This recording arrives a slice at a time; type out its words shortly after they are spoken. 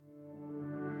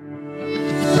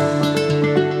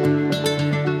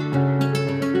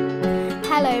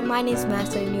my name is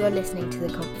Myrtle and you're listening to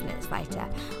The Confidence Fighter.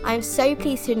 I am so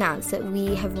pleased to announce that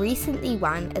we have recently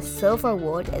won a silver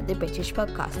award at the British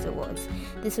Podcast Awards.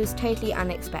 This was totally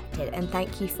unexpected and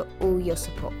thank you for all your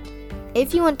support.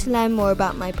 If you want to learn more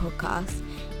about my podcast,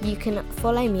 you can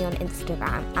follow me on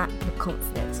Instagram at The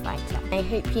Confidence Fighter. I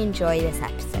hope you enjoy this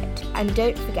episode and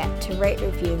don't forget to rate,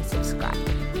 review and subscribe.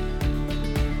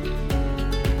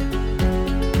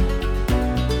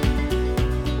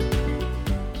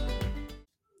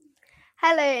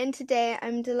 Hello, and today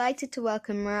I'm delighted to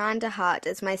welcome Miranda Hart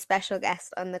as my special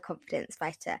guest on The Confidence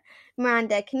Fighter.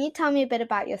 Miranda, can you tell me a bit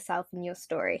about yourself and your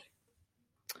story?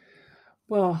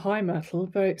 Well, hi Myrtle,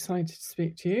 very excited to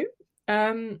speak to you.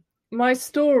 My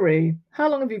story, how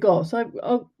long have you got?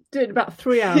 I'll do it in about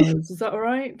 3 hours, is that all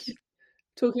right?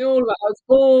 Talking all about, I was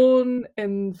born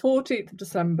in 14th of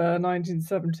December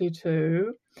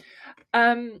 1972.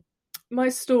 My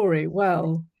story,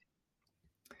 well,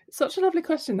 such a lovely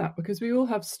question that, because we all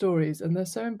have stories and they're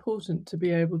so important to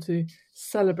be able to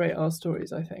celebrate our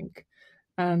stories, I think,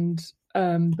 and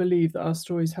believe that our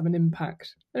stories have an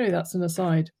impact. Anyway, that's an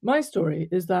aside. My story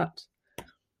is that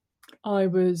I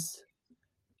was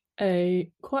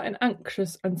quite an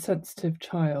anxious and sensitive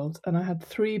child, and I had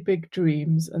 3 big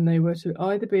dreams, and they were to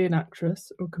either be an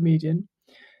actress or comedian,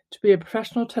 to be a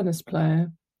professional tennis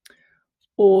player,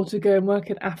 or to go and work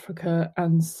in Africa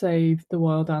and save the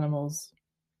wild animals.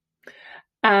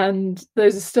 And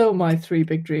those are still my 3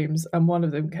 big dreams, and one of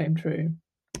them came true.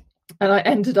 And I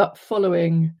ended up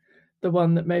following the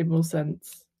one that made more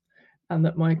sense and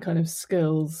that my kind of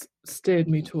skills steered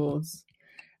me towards.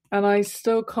 And I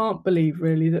still can't believe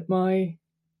really that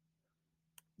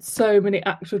so many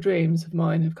actual dreams of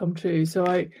mine have come true. So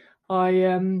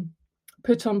I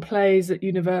put on plays at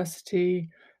university,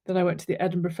 then I went to the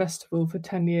Edinburgh Festival for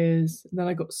 10 years, and then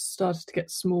I started to get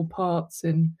small parts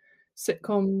in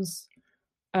sitcoms,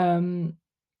 and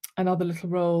other little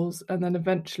roles, and then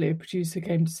eventually a producer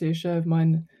came to see a show of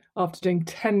mine after doing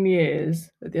 10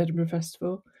 years at the Edinburgh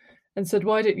Festival and said,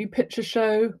 why don't you pitch a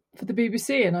show for the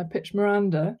BBC? And I pitched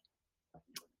Miranda,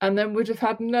 and then would have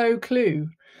had no clue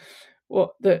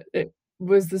that it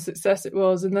was the success it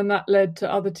was, and then that led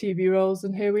to other TV roles,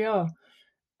 and here we are.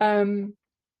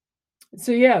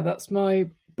 So yeah, that's my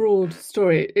broad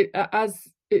story. As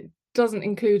it doesn't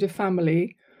include a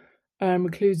family,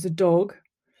 includes a dog,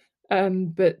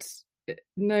 but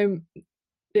no,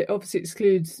 it obviously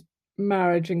excludes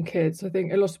marriage and kids. I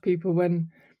think a lot of people,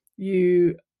 when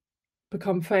you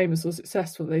become famous or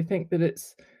successful, they think that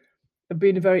it's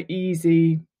been a very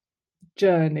easy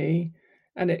journey,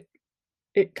 and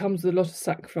it comes with a lot of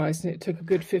sacrifice, and it took a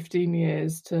good 15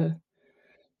 years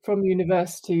from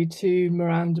university to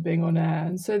Miranda being on air,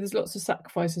 and so there's lots of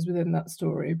sacrifices within that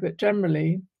story, but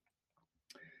generally,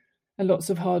 and lots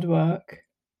of hard work.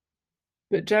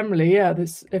 But generally, yeah,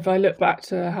 if I look back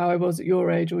to how I was at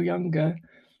your age or younger,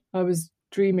 I was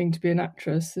dreaming to be an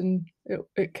actress, and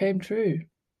it came true.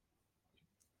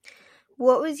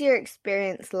 What was your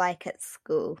experience like at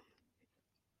school?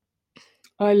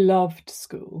 I loved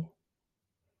school.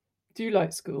 Do you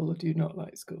like school or do you not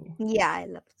like school? Yeah, I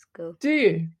loved school. Do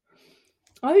you?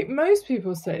 I think most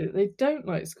people say that they don't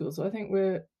like school, so I think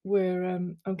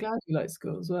I'm glad you like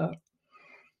school as well.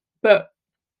 But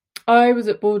I was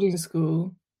at boarding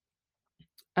school,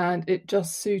 and it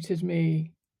just suited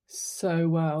me so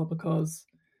well because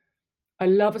I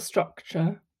love a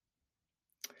structure.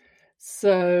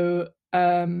 So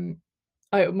one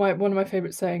of my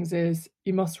favourite sayings is,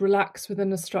 you must relax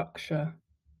within a structure.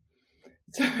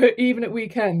 So even at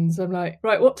weekends, I'm like,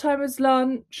 right, what time is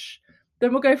lunch?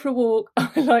 Then we'll go for a walk.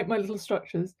 I like my little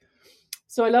structures.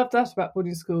 So I loved that about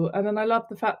boarding school. And then I loved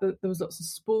the fact that there was lots of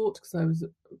sport, because I was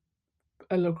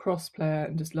a lacrosse player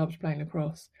and just loved playing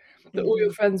lacrosse. That all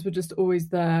your friends were just always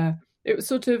there. It was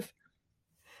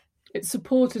it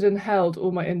supported and held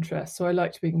all my interests. So I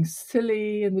liked being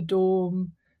silly in the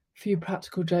dorm, a few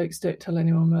practical jokes, don't tell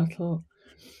anyone, Myrtle.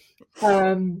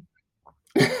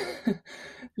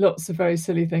 Lots of very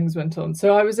silly things went on.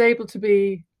 So I was able to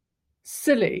be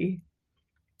silly,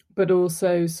 but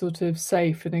also sort of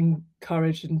safe and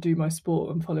encouraged and do my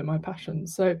sport and follow my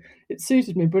passions. So it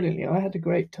suited me brilliantly. I had a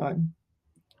great time.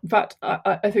 In fact,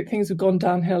 I think things have gone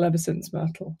downhill ever since,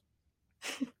 Myrtle.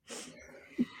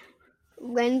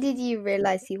 When did you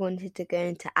realise you wanted to go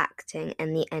into acting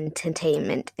and the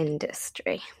entertainment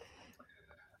industry?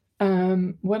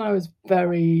 When I was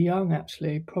very young,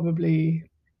 actually, probably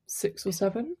 6 or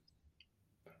 7.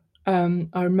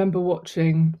 I remember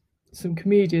watching some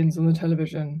comedians on the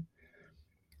television,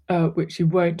 which you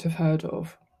won't have heard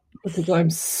of because I'm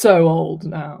so old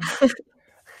now.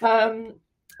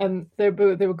 And they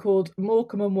were called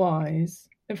Morecambe and Wise,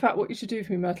 In fact, what you should do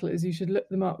for me, Myrtle, is you should look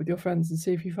them up with your friends and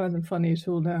see if you find them funny at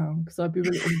all now, because I'd be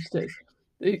really interested.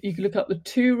 You can look up the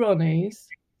two Ronnies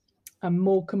and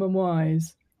Morecambe and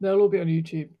Wise. They'll all be on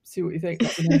YouTube. See what you think.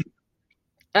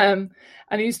 And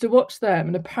I used to watch them,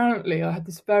 and apparently I had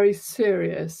this very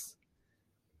serious,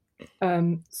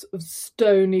 sort of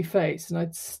stony face, and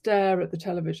I'd stare at the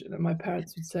television, and my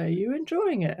parents would say, "Are you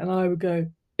enjoying it?" And I would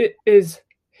go, "It is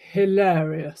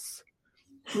hilarious,"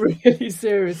 really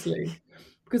seriously,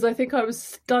 because I think I was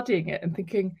studying it and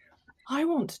thinking, I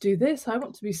want to do this. I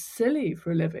want to be silly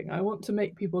for a living. I want to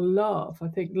make people laugh. I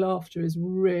think laughter is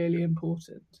really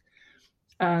important.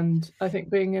 And I think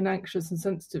being an anxious and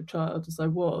sensitive child as I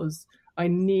was, I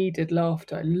needed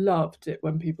laughter. I loved it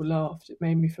when people laughed. It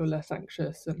made me feel less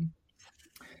anxious. And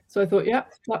so I thought, yeah,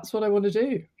 that's what I want to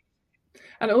do.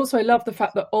 And also I love the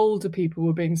fact that older people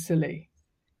were being silly.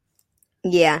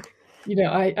 Yeah. You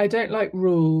know, I don't like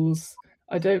rules.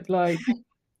 I don't like,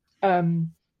 I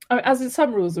mean, as in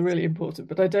some rules are really important,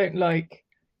 but I don't like,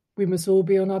 we must all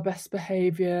be on our best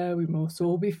behaviour. We must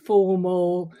all be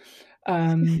formal.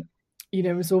 You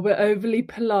know, we must all be overly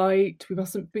polite. We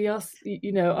mustn't be us.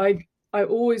 You know, I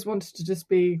always wanted to just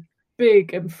be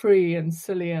big and free and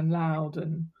silly and loud.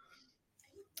 And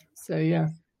so, yeah.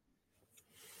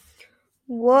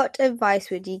 What advice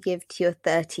would you give to your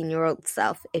 13-year-old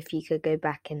self if you could go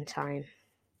back in time?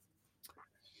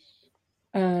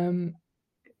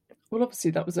 Well,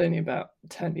 obviously, that was only about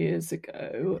 10 years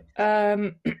ago.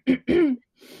 Do you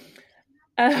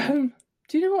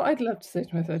know what I'd love to say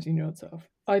to my 13-year-old self?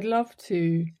 I'd love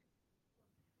to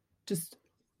just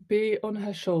be on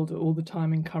her shoulder all the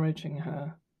time, encouraging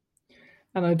her.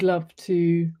 And I'd love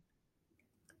to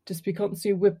just be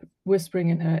constantly whispering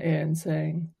in her ear and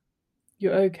saying,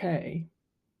 "You're okay.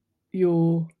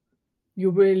 You're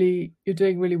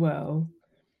doing really well."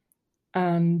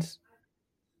 And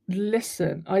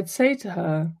listen. I'd say to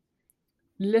her,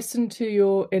 listen to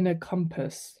your inner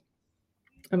compass.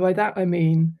 And by that I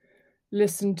mean,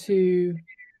 listen to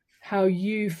how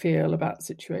you feel about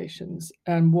situations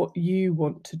and what you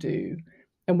want to do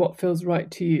and what feels right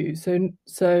to you.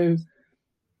 So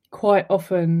quite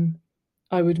often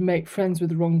I would make friends with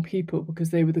the wrong people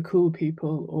because they were the cool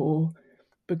people, or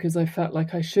because I felt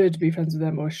like I should be friends with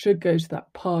them, or I should go to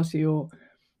that party, or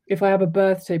if I have a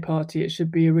birthday party, it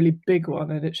should be a really big one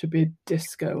and it should be a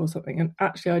disco or something. And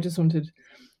actually I just wanted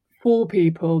 4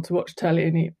 people to watch telly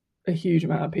and eat a huge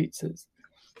amount of pizzas.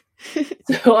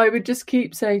 So I would just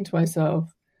keep saying to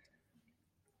myself,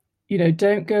 you know,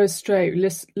 don't go astray.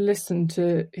 Listen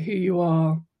to who you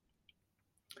are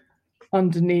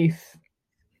underneath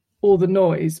all the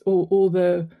noise, all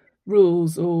the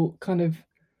rules, or kind of,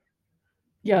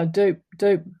 yeah, don't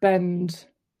bend.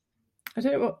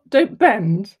 Don't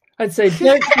bend. I'd say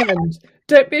don't bend.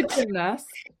 Don't be a gymnast.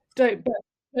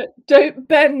 Don't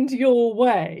bend your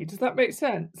way. Does that make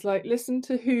sense? Like, listen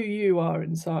to who you are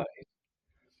inside.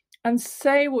 And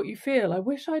say what you feel. I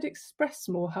wish I'd expressed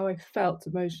more how I felt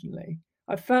emotionally.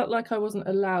 I felt like I wasn't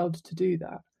allowed to do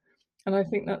that. And I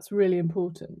think that's really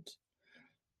important.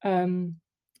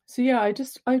 So yeah, I'd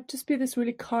just be this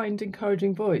really kind,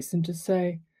 encouraging voice and just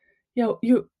say, yeah,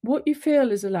 what you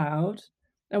feel is allowed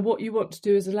and what you want to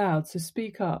do is allowed. So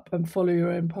speak up and follow your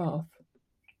own path.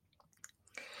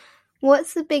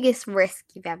 What's the biggest risk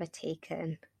you've ever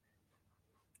taken?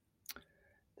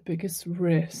 The biggest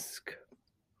risk.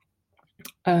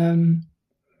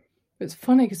 It's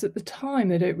funny because at the time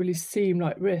they don't really seem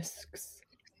like risks.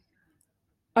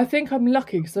 I think I'm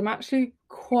lucky because I'm actually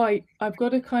I've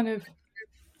got a kind of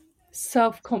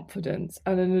self-confidence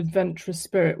and an adventurous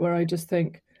spirit where I just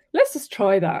think, let's just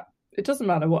try that. It doesn't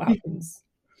matter what happens.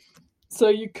 So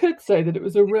you could say that it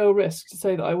was a real risk to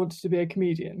say that I wanted to be a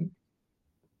comedian,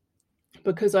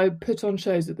 because I put on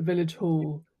shows at the village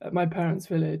hall at my parents'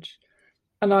 village,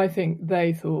 and I think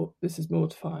they thought, this is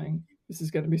mortifying. This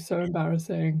is going to be so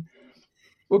embarrassing.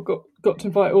 We've got to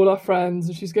invite all our friends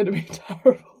and she's going to be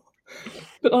terrible.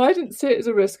 But I didn't see it as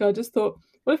a risk. I just thought,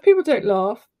 well, if people don't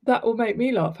laugh, that will make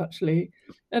me laugh, actually.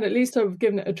 And at least I've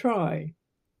given it a try.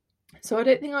 So I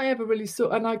don't think I ever really saw,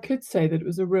 and I could say that it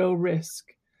was a real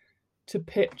risk to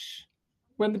pitch.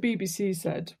 When the BBC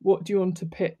said, what do you want to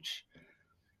pitch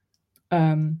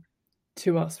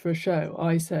to us for a show?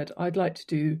 I said, I'd like to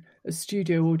do a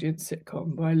studio audience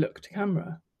sitcom where I look to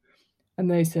camera. And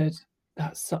they said,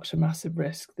 that's such a massive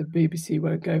risk. The BBC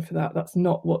won't go for that. That's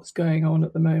not what's going on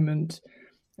at the moment.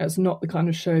 That's not the kind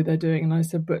of show they're doing. And I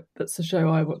said, but that's the show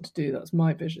I want to do. That's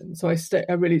my vision. So I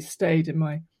really stayed in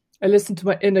I listened to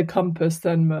my inner compass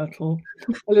then, Myrtle.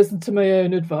 I listened to my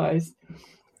own advice.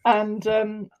 And,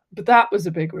 but that was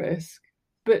a big risk.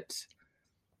 But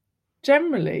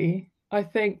generally, I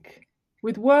think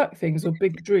with work things or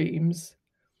big dreams,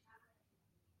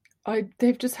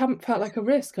 they've just haven't felt like a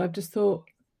risk. I've just thought,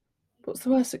 what's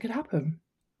the worst that could happen?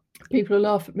 People will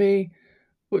laugh at me,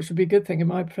 which would be a good thing in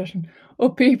my profession,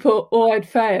 or I'd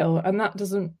fail, and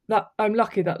that I'm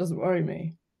lucky that doesn't worry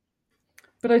me.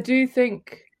 But I do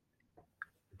think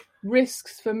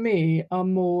risks for me are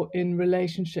more in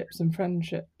relationships and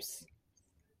friendships.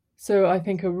 So I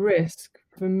think a risk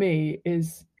for me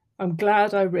is, I'm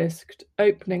glad I risked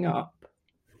opening up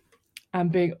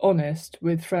and being honest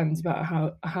with friends about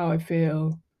how I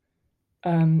feel.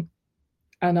 And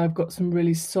I've got some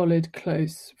really solid,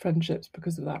 close friendships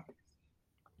because of that.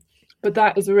 But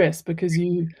that is a risk because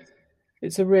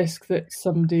it's a risk that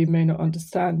somebody may not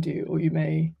understand you, or you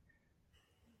may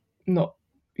not,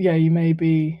 you may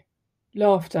be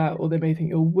laughed at, or they may think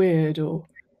you're weird or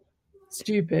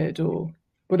stupid or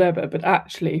whatever. But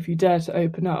actually, if you dare to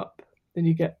open up, then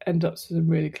you end up with some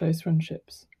really close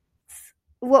friendships.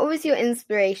 What was your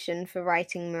inspiration for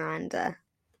writing Miranda?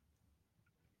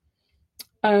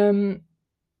 I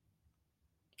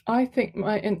think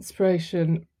my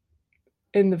inspiration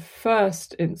in the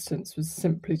first instance was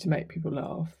simply to make people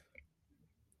laugh,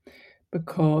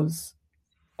 because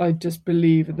I just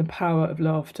believe in the power of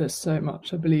laughter so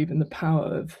much. I believe in the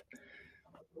power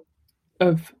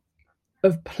of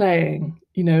playing.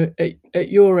 You know, at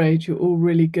your age, you're all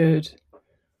really good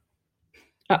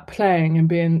at playing and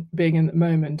being in the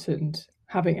moment and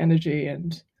having energy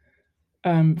and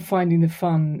finding the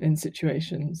fun in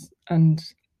situations, and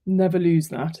never lose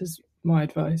that is my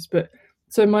advice. But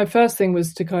so my first thing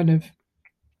was to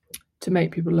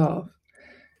make people laugh.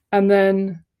 And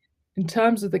then in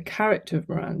terms of the character of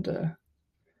Miranda,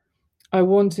 I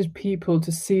wanted people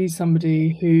to see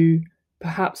somebody who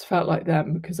perhaps felt like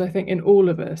them, because I think in all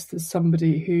of us there's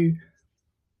somebody who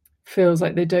feels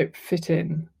like they don't fit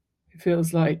in, who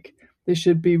feels like they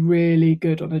should be really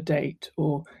good on a date,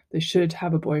 or they should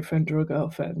have a boyfriend or a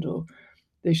girlfriend, or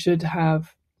they should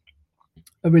have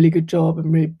a really good job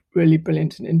and really, really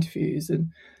brilliant in interviews and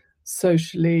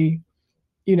socially,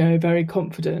 very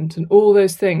confident, and all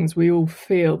those things we all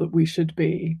feel that we should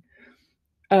be.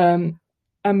 And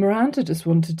Miranda just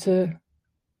wanted to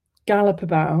gallop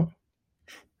about,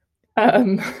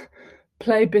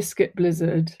 play Biscuit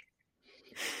Blizzard,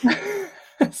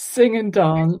 sing and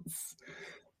dance.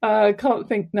 I can't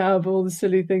think now of all the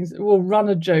silly things. We'll run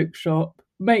a joke shop,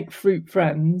 make fruit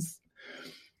friends.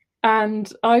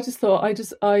 And I just thought,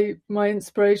 my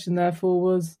inspiration therefore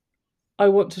was, I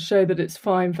want to show that it's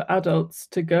fine for adults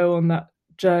to go on that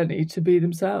journey to be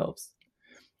themselves.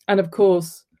 And of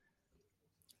course,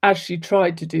 as she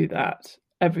tried to do that,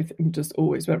 everything just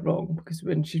always went wrong, because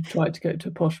when she tried to go to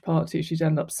a posh party, she'd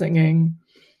end up singing,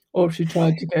 or if she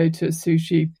tried to go to a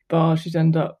sushi bar, she'd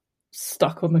end up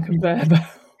stuck on the conveyor belt.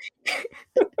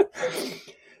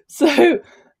 So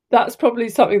that's probably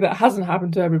something that hasn't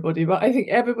happened to everybody, but I think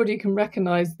everybody can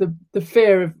recognize the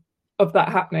fear of that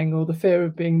happening, or the fear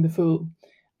of being the fool.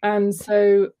 And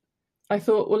so I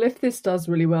thought, well, if this does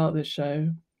really well, this show,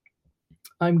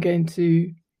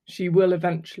 she will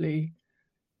eventually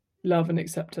love and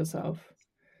accept herself,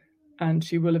 and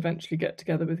she will eventually get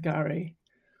together with Gary.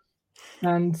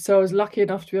 And so I was lucky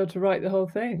enough to be able to write the whole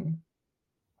thing.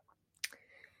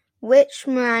 Which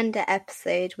Miranda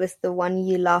episode was the one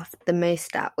you laughed the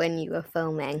most at when you were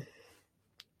filming?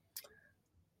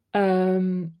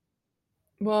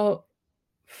 Well,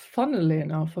 funnily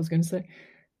enough, I was going to say,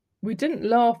 we didn't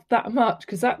laugh that much,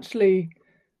 because actually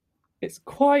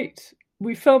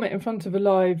we film it in front of a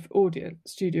live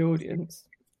studio audience.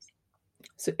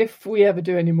 So if we ever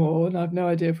do any more, and I have no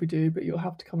idea if we do, but you'll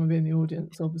have to come and be in the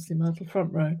audience, obviously, Myrtle,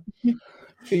 front row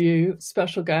for you,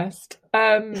 special guest.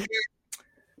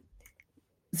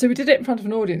 So we did it in front of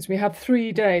an audience. We had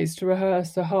 3 days to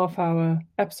rehearse a half-hour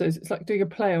episodes. It's like doing a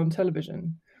play on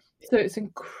television. So it's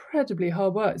incredibly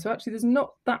hard work. So actually there's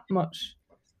not that much.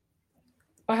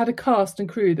 I had a cast and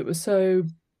crew that was so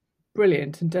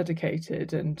brilliant and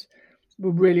dedicated, and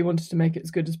we really wanted to make it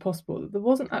as good as possible. There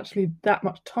wasn't actually that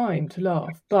much time to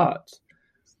laugh, but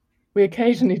we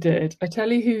occasionally did. I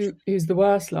tell you who's the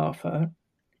worst laugher?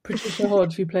 Patricia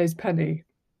Hodge, who plays Penny.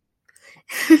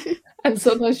 And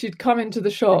sometimes she'd come into the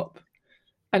shop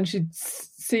and she'd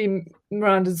see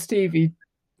Miranda and Stevie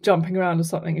jumping around or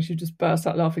something, and she'd just burst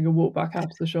out laughing and walk back out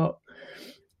of the shop.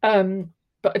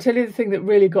 But I tell you, the thing that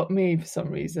really got me for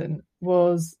some reason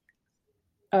was,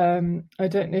 I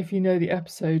don't know if you know the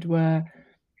episode where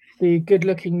the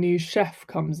good-looking new chef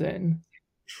comes in,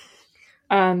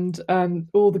 and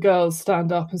all the girls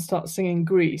stand up and start singing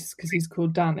Grease, because he's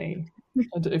called Danny.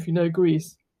 I don't know if you know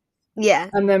Grease. Yeah.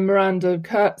 And then Miranda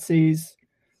curtsies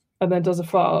and then does a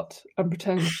fart and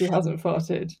pretends she hasn't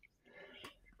farted.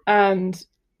 And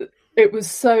it was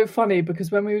so funny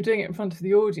because when we were doing it in front of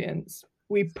the audience,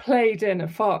 we played in a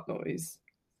fart noise.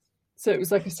 So it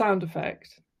was like a sound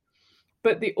effect.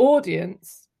 But the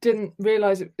audience didn't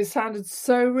realise it sounded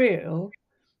so real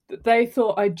that they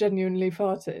thought I genuinely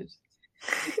farted.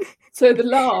 So the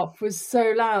laugh was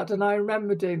so loud. And I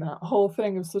remember doing that whole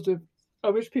thing of sort of, I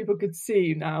wish people could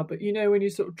see now, but you know, when you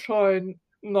sort of try and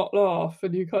not laugh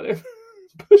and you kind of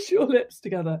push your lips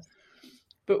together.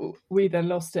 But we then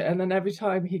lost it. And then every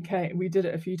time he came, we did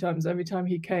it a few times. Every time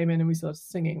he came in and we started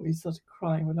singing, we started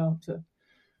crying with laughter.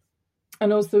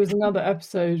 And also there was another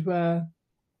episode where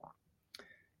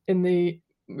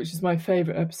which is my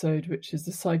favourite episode, which is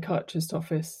the psychiatrist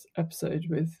office episode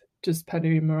with just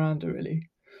Penny and Miranda, really.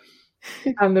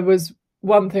 And there was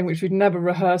one thing which we'd never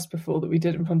rehearsed before that we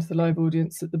did in front of the live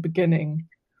audience at the beginning,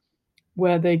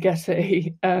 where they get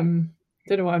a don't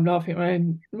know why I'm laughing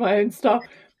at my own stuff.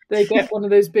 They get one of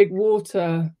those big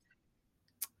water,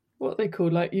 what they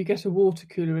call, like you get a water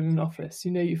cooler in an office.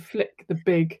 You know, you flick the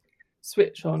big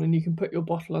switch on and you can put your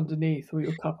bottle underneath or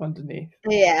your cup underneath.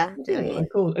 Yeah. I don't know what they're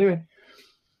called. Anyway.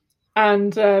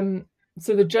 And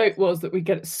so the joke was that we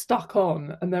get it stuck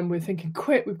on and then we're thinking,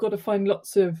 quick, we've got to find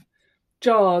lots of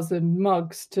jars and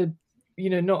mugs to, you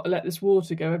know, not let this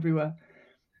water go everywhere.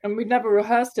 And we'd never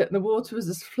rehearsed it, and the water was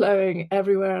just flowing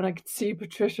everywhere, and I could see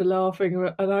Patricia laughing,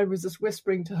 and I was just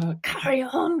whispering to her, carry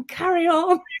on, carry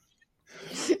on.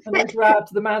 And I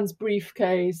grabbed the man's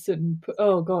briefcase and put,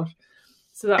 oh gosh.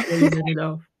 So that really made me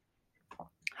laugh.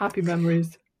 Happy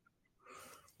memories.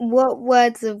 What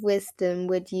words of wisdom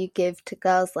would you give to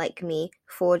girls like me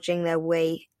forging their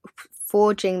way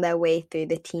through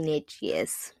the teenage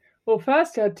years? Well,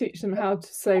 firstly, I'd teach them how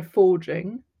to say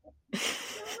forging.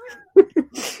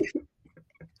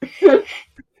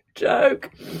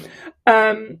 Joke.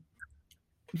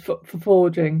 For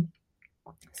forging.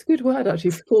 It's a good word,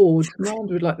 actually. Forge.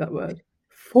 Miranda would like that word.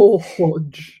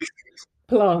 Forge.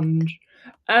 Plunge.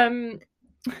 I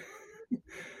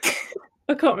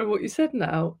can't remember what you said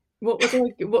now. What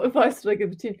advice did I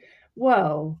give to you?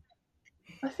 Well,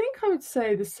 I think I would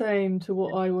say the same to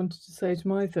what I wanted to say to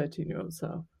my 13-year-old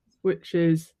self, which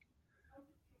is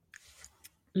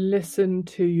listen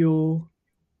to your...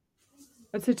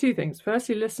 I'd say two things.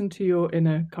 Firstly, listen to your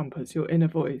inner compass, your inner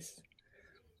voice.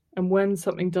 And when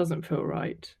something doesn't feel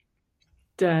right,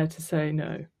 dare to say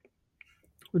no,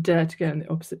 or dare to go in the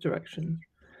opposite direction.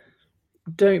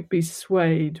 Don't be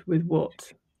swayed with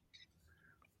what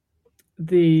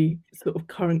the sort of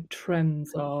current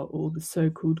trends are, or the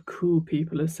so-called cool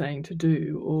people are saying to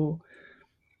do,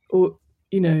 or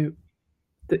you know,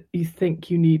 that you think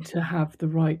you need to have the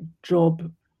right job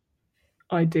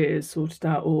ideas sorted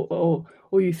out, or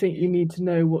you think you need to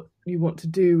know what you want to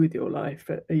do with your life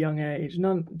at a young age.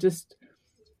 Just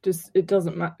it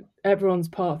doesn't matter. Everyone's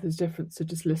path is different, so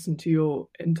just listen to your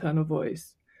internal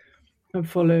voice and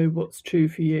follow what's true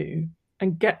for you,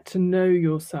 and get to know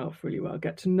yourself really well.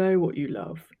 Get to know what you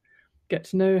love. Get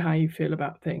to know how you feel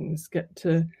about things. Get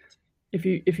to, if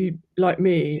you like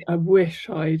me, I wish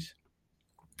I'd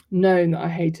known that I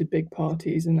hated big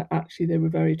parties and that actually they were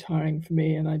very tiring for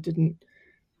me and I didn't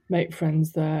make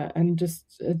friends there, and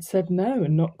just had said no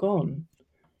and not gone.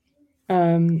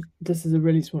 This is a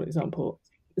really small example.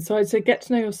 So I'd say get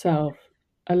to know yourself,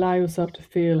 allow yourself to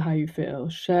feel how you feel,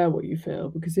 share what you feel,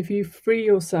 because if you free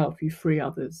yourself, you free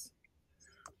others.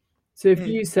 So if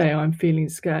you say, I'm feeling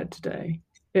scared today,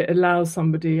 it allows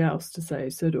somebody else to say,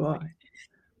 so do I.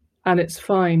 And it's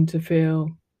fine to feel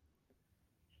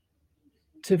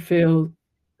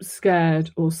scared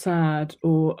or sad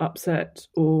or upset,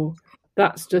 or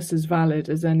that's just as valid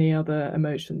as any other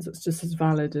emotions. It's just as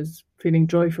valid as feeling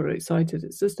joyful or excited.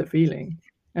 It's just a feeling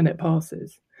and it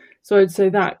passes. So I'd say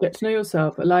that, get to know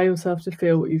yourself, allow yourself to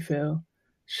feel what you feel,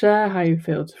 share how you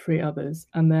feel to free others.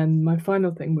 And then my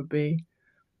final thing would be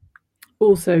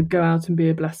also go out and be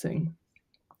a blessing.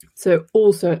 So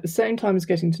also at the same time as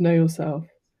getting to know yourself,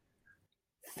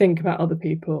 think about other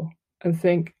people and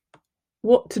think,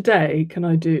 what today can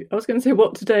I do? I was going to say,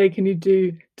 what today can you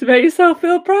do to make yourself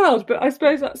feel proud? But I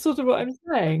suppose that's sort of what I'm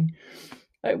saying.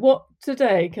 Like, what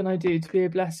today can I do to be a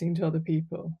blessing to other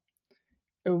people?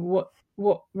 Or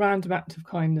what random act of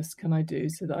kindness can I do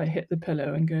so that I hit the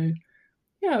pillow and go,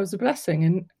 yeah, it was a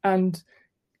blessing. And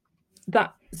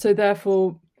that, so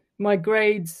therefore my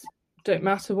grades don't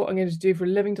matter. What I'm going to do for a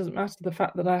living doesn't matter. The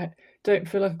fact that I don't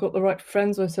feel like I've got the right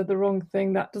friends or I said the wrong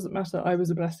thing, that doesn't matter. I was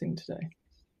a blessing today.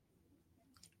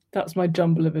 That's my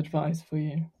jumble of advice for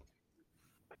you.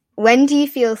 When do you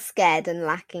feel scared and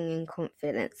lacking in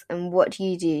confidence, and what do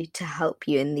you do to help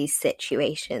you in these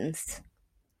situations?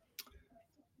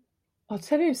 I'll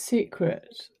tell you a secret.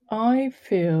 I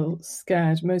feel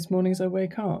scared most mornings I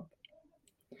wake up.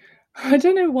 I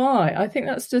don't know why. I think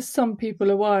that's just some people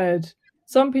are wired.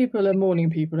 Some people are morning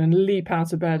people and leap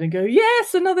out of bed and go,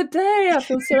 yes, another day. I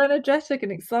feel so energetic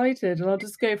and excited. And I'll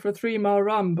just go for a 3-mile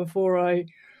run before I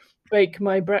bake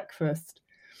my breakfast.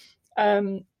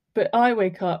 But I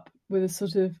wake up with a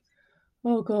sort of,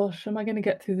 oh gosh, am I going to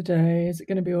get through the day? Is it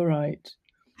going to be all right?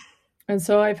 And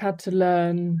so I've had to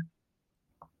learn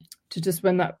to just,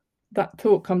 when that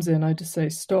thought comes in, I just say,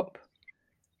 stop.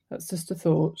 That's just a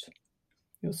thought.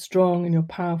 You're strong and you're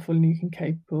powerful and you can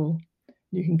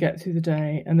get through the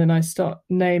day. And then I start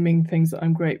naming things that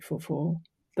I'm grateful for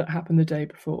that happened the day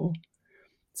before.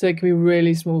 So it can be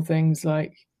really small things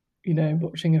like,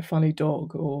 watching a funny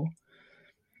dog or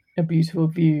a beautiful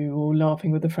view or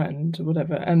laughing with a friend or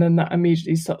whatever. And then that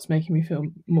immediately starts making me feel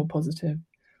more positive.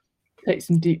 Take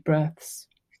some deep breaths.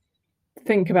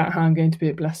 Think about how I'm going to be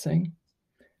a blessing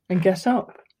and get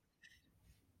up.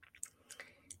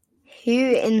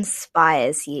 Who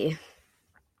inspires you?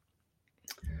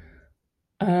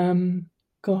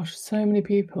 Gosh, so many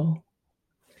people.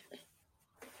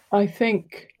 I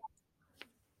think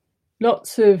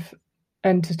lots of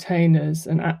entertainers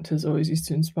and actors always used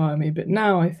to inspire me, but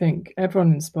now I think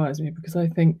everyone inspires me because I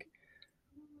think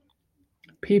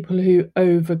people who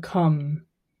overcome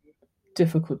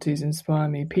difficulties inspire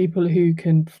me. People who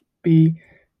can be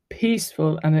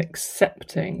peaceful and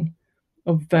accepting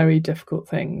of very difficult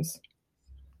things,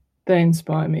 they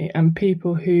inspire me. And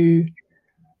people who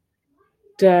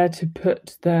dare to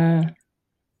put their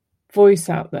voice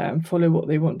out there and follow what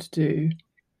they want to do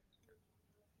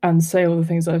and say all the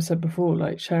things I've said before,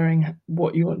 like sharing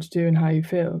what you want to do and how you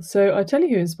feel. So I tell you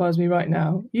who inspires me right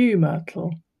now, you,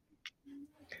 Myrtle,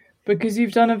 because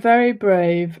you've done a very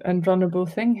brave and vulnerable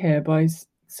thing here by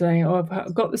saying, oh,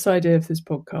 I've got this idea of this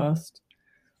podcast.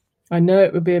 I know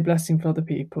it would be a blessing for other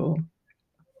people.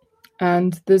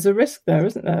 And there's a risk there,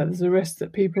 isn't there? There's a risk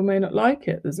that people may not like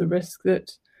it. There's a risk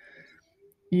that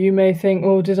you may think,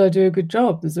 oh, did I do a good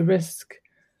job? There's a risk,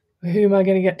 who am I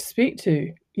going to get to speak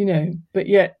to? But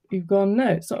yet you've gone, no,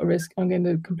 it's not a risk. I'm going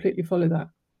to completely follow that.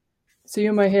 So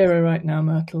you're my hero right now,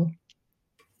 Myrtle.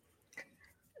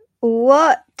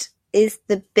 What is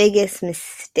the biggest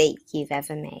mistake you've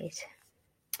ever made?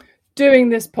 Doing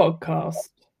this podcast.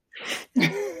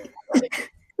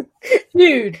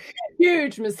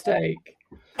 Huge mistake.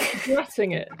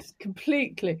 Regretting it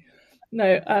completely.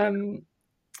 No,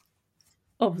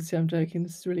 obviously I'm joking.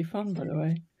 This is really fun, by the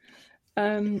way.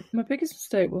 My biggest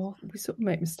mistake, well, we sort of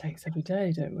make mistakes every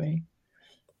day, don't we?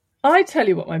 I tell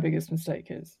you what my biggest mistake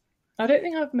is. I don't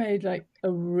think I've made like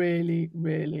a really,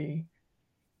 really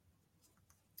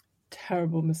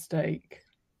terrible mistake.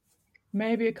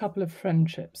 Maybe a couple of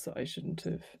friendships that I shouldn't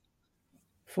have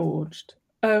forged.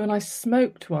 Oh, and I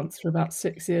smoked once for about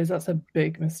 6 years. That's a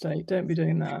big mistake. Don't be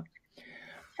doing that.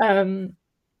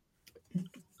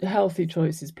 Healthy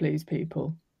choices, please,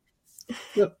 people.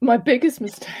 But my biggest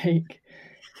mistake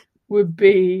would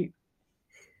be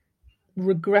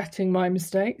regretting my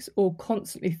mistakes or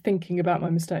constantly thinking about my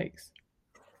mistakes.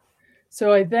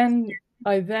 So I then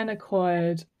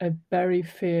acquired a very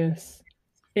fierce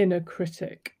inner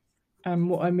critic. And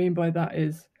what I mean by that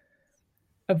is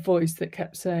a voice that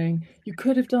kept saying, you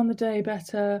could have done the day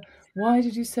better. Why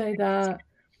did you say that?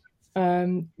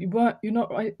 You're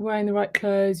not wearing the right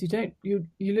clothes. You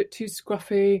look too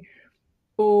scruffy,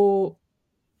 or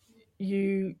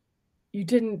you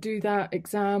didn't do that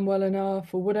exam well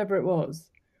enough, or whatever it was.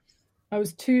 I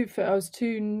was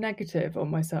too negative on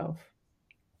myself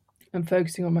and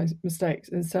focusing on my mistakes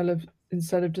instead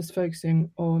of just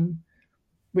focusing on,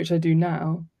 which I do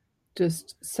now,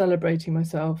 just celebrating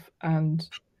myself and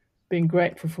being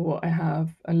grateful for what I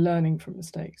have and learning from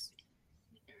mistakes.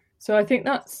 So I think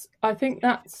that's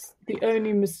the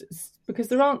only because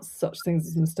there aren't such things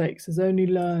as mistakes. There's only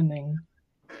learning.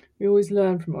 We always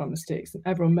learn from our mistakes, and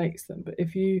everyone makes them. But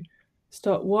if you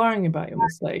start worrying about your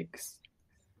mistakes,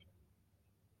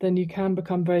 then you can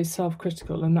become very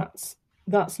self-critical, and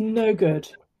that's no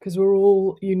good, because we're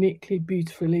all uniquely,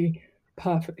 beautifully,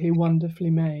 perfectly, wonderfully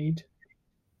made.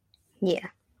 Yeah.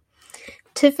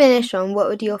 To finish on, what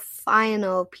would your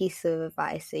final piece of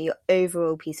advice, or your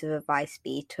overall piece of advice,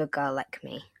 be to a girl like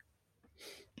me?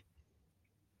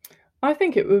 I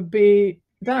think it would be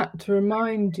that, to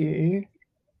remind you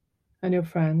and your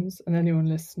friends and anyone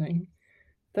listening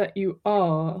that you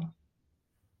are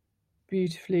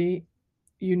beautifully,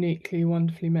 uniquely,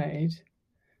 wonderfully made.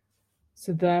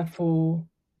 So therefore,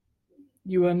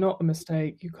 you are not a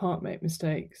mistake. You can't make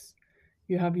mistakes.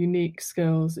 You have unique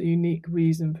skills, a unique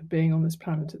reason for being on this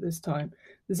planet at this time.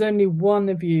 There's only one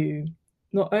of you.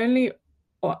 Not only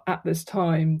at this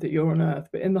time that you're on Earth,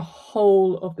 but in the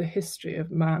whole of the history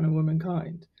of man and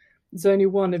womankind. There's only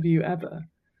one of you ever.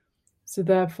 So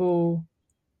therefore,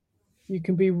 you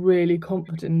can be really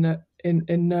confident in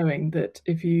knowing that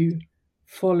if you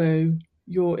follow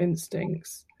your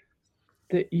instincts,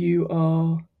 that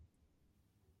you're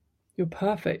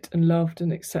perfect and loved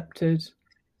and accepted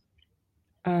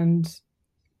and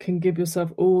can give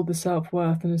yourself all the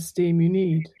self-worth and esteem you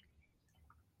need.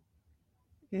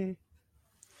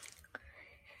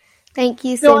 Thank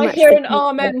you so much. I hear an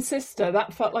amen, sister.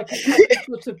 That felt like a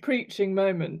sort of preaching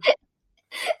moment.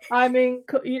 I mean,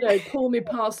 call me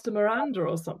Pastor Miranda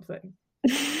or something.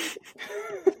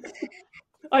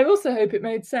 I also hope it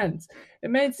made sense.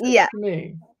 It made sense to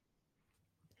me.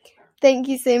 Thank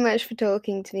you so much for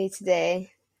talking to me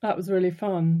today. That was really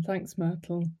fun. Thanks,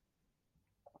 Myrtle.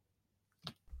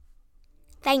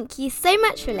 Thank you so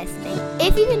much for listening.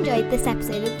 If you've enjoyed this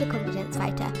episode of The Confidence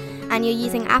Fighter and you're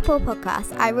using Apple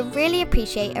Podcasts, I would really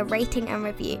appreciate a rating and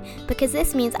review, because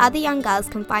this means other young girls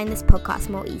can find this podcast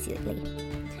more easily.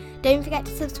 Don't forget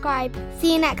to subscribe.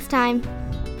 See you next time.